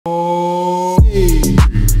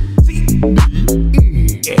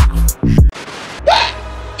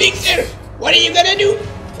are you gonna do?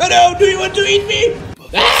 Oh no, do you want to eat me?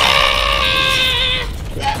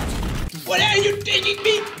 What are you taking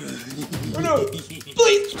me? Oh no,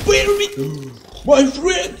 please spare me. My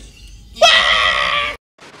friend.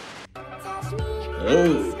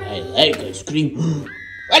 Oh, I like ice cream.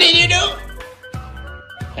 What did you do?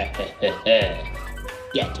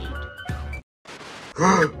 Get it.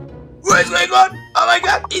 What's going on? Oh my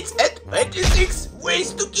god, it's at 26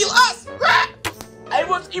 ways to kill us. I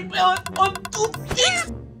was impaled on 2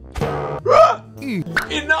 sticks.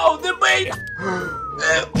 And now the bait.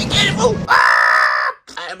 Be careful.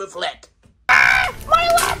 I am a flat. My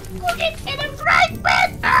love, cooking in a frying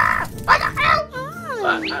pan. What the hell?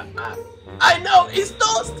 I know it's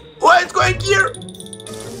toast. What is going here?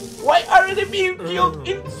 Why are they being killed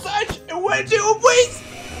in such a variety of ways?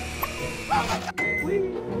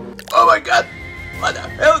 Oh my god! What the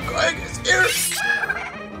hell going is here?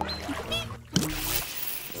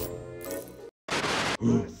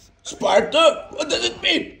 Sparta? What does it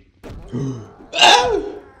mean?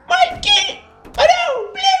 Oh! My key! Oh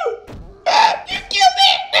no! Blue! You killed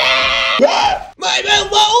me! My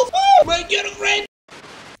elbow! My girlfriend!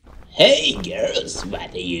 Hey girls,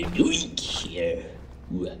 what are you doing here?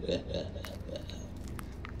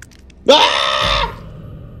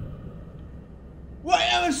 Why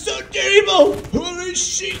am I so terrible? Holy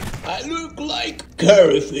shit! I look like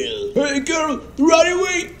Careful. Hey girl, run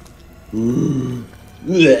away!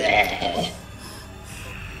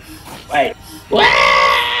 Wait. What?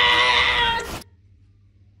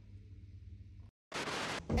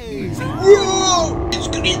 Whoa! It's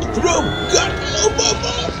Chris from Garten.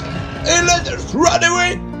 Hey, let us run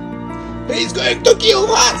away! He's going to kill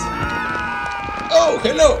us! Oh,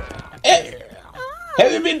 hello! Hey!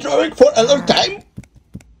 Have you been drawing for a long time?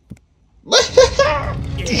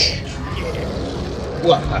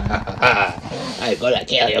 I'm gonna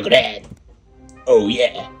kill you, Grant! Oh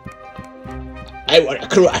yeah! I wanna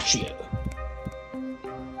crush you!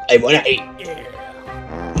 I wanna eat you!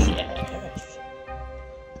 Yes!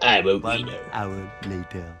 I'm a winner! 1 hour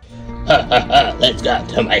later. Let's go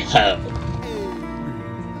to my home!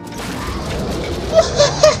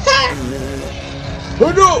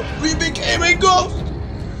 Oh no! We became a ghost!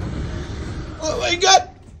 Oh my god!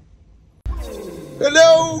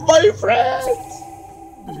 Hello, my friends!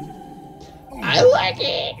 I like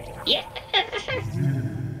it! Yeah!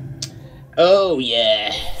 Oh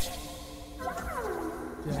yeah!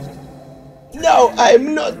 No,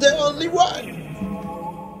 I'm not the only one!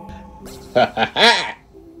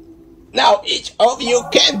 Now each of you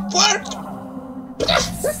can fart!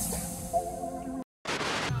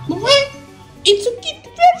 It's a kid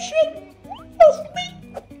version of me!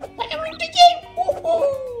 I am in the game!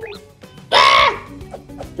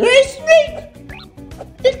 Where is Snake?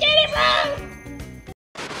 Let's get him out!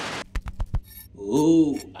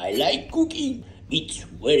 Oh, I like cooking! It's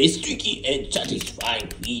very tricky and satisfying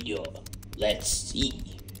video. Let's see.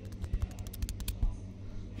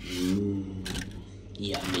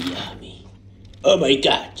 Yummy, yummy. Oh my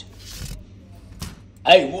god!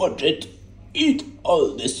 I wanted to eat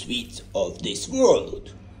all the sweets of this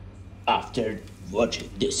world after watching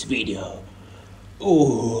this video.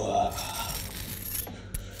 Ooh.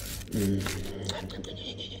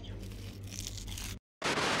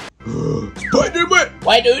 Spider-Man!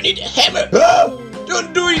 Why do you need a hammer?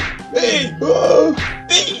 Don't do it! Hey!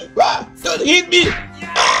 Hey! Don't hit me!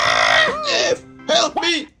 F! Help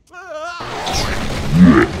me!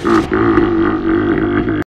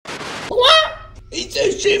 What? It's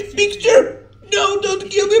a shift picture! No, don't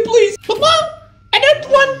kill me, please! Papa! I don't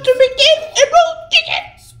want to become a raw chicken!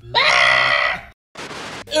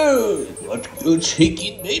 Oh, what good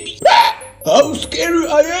chicken, baby! How scary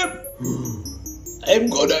I am! I'm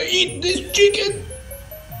gonna eat this chicken!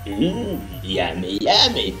 Yummy,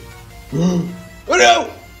 yummy! Oh no!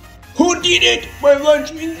 Who did it? My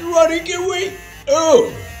lunch is running away!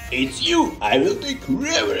 Oh, it's you! I will take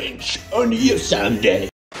revenge on you someday!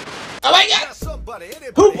 Oh my god!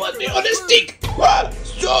 Who put me on a stick?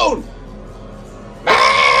 Stone!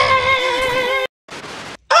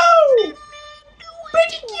 Oh!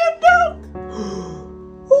 Pretty cute dog!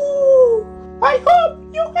 Oh, I hope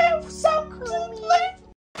you have some food left!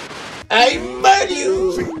 I mad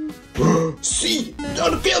you! See,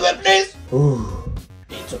 don't kill me, please!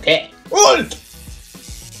 It's okay. Hold!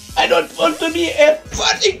 I don't want to be a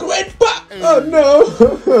funny grandpa! Oh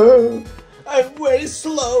no! I'm very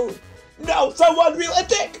slow. Now someone will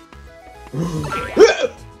attack!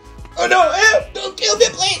 Oh no! Don't kill me,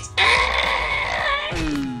 please!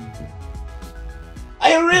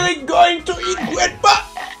 I'm really going to eat grandpa!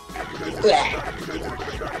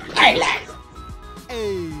 I laugh.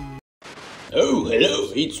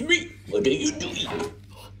 it's me. What are you doing?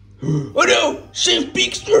 Oh no, Chef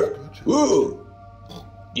Pigster. Oh,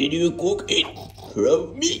 did you cook it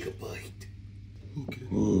from me?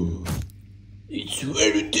 Oh, it's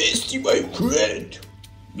very tasty, my friend.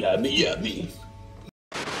 Yummy, yummy.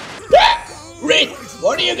 Ah! Red,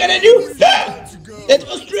 what are you gonna do? Ah! That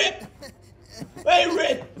was trap. Hey,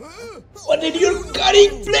 Red, what did you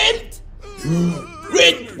cutting flint?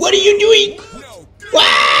 Red, what are you doing?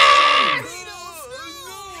 Ah!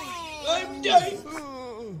 I'm dying.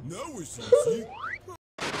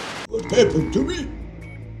 What happened to me?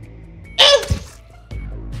 Ah!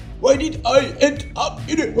 Why did I end up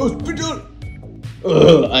in a hospital?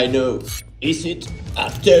 I know. Is it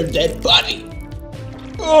after that party?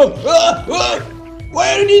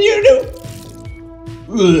 Why did you do?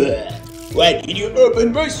 Why did you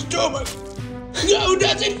open my stomach? How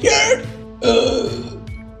does it hurt?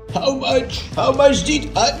 How much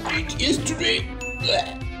did I eat yesterday?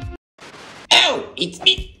 Ow, it's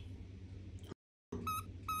me.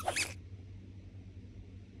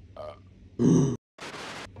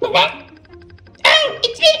 Ow,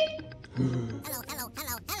 it's me.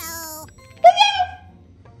 Hello.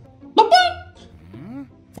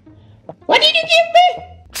 What did you give me?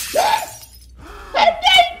 I'm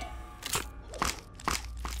dead.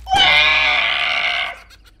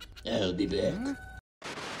 I'll be back.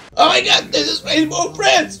 Oh my god, this is Facebook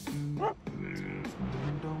friends!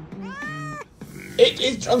 It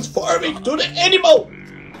is transforming to the animal!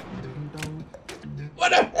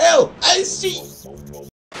 What the hell? I see!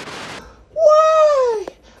 Why?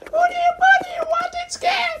 Would you want its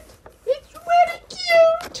cat? It's really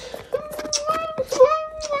cute!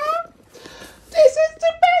 This is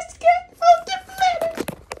the best cat on the planet!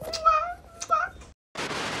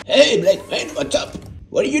 Hey, Black Man, what's up?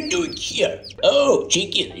 What are you doing here? Oh,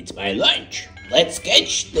 chicken, it's my lunch. Let's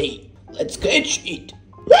catch it.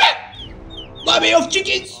 Ah! Mommy of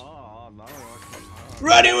chickens!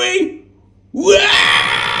 Run away! Wah!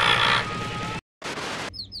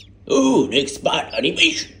 Oh, next part,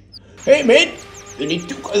 animation. Hey man, you need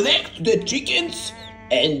to collect the chickens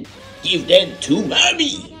and give them to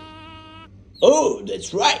Mommy. Oh,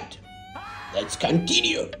 that's right. Let's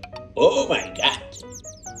continue. Oh my god.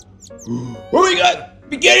 Oh my god.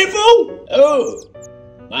 Be careful! Oh,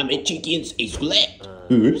 Mommy Chickens is left.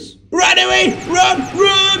 Oops. Run away! Run!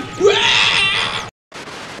 Ah!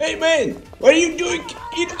 Hey man, what are you doing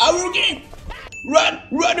in our game?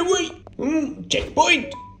 Run away!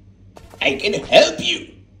 Checkpoint! I can help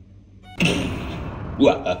you!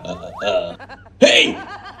 Hey!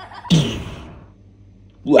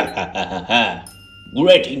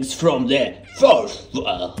 Greetings from the fourth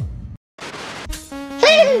wall.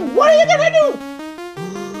 Hey, what are you gonna do?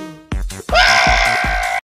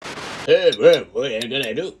 Hey, what are you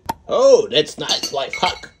gonna do? Oh, that's nice life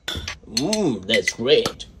hack. That's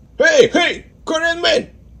great. Hey, Korean man,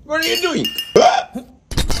 what are you doing?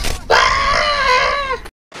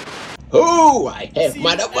 Oh, I have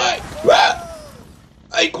mother bike.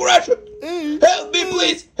 I crashed. Help me,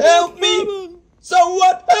 please. Help me.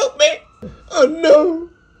 Someone help me. Oh no,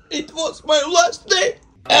 it was my last day.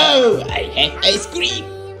 Oh, I have ice cream.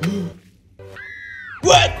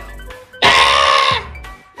 What?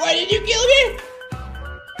 Why did you kill me?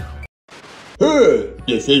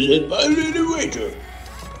 This isn't my elevator.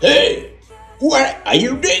 Hey, why are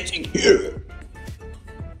you dancing here?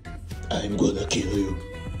 I'm gonna kill you.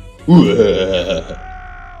 Oh,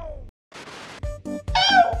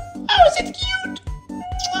 is it cute?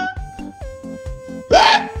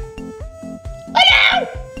 Oh no!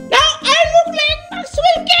 Now I look like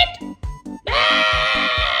Maxwell Cat.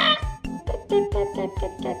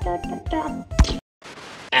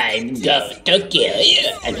 I'm going to kill you.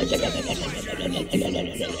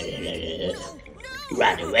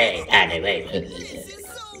 Run away.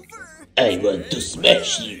 I want to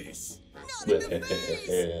smash you.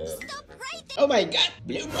 Oh my god,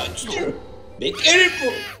 blue monster. Be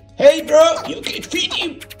careful. Hey bro, you can feed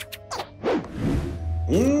him.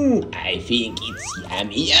 I think it's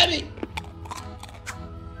yummy.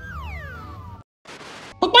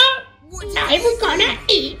 Papa, I'm gonna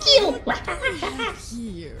eat you. What the hell?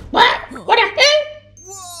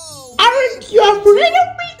 Aren't you afraid of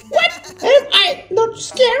me? What? Am I not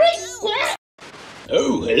scary? What?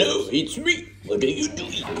 Oh, hello, it's me. What are you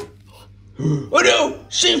doing? Oh no,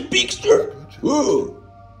 Chef Pigster. Oh,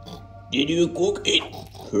 did you cook it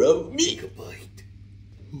from me?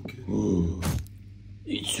 Oh,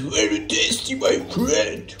 it's very tasty, my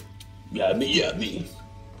friend. Yummy.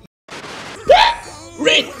 Ah!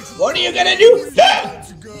 Red, what are you gonna do? Ah!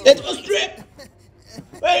 That was trap.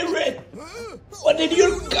 Hey, Red, what did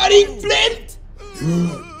you cutting flint?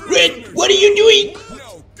 Red, what are you doing?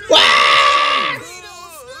 Ah!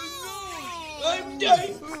 I'm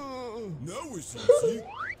dying.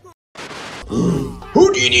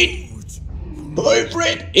 Who did it?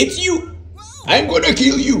 Boyfriend, it's you. I'm gonna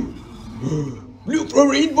kill you. Blue from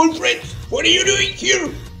Rainbow Friends, what are you doing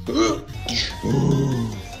here?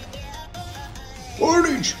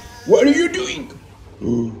 Orange, what are you doing?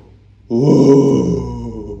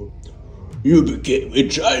 Oh, you became a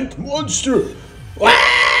giant monster.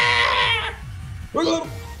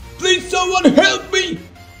 Please someone help me.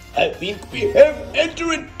 I think we have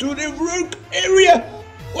entered to the work area.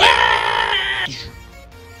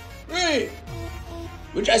 Hey,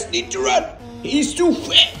 we just need to run. He's too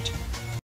fat.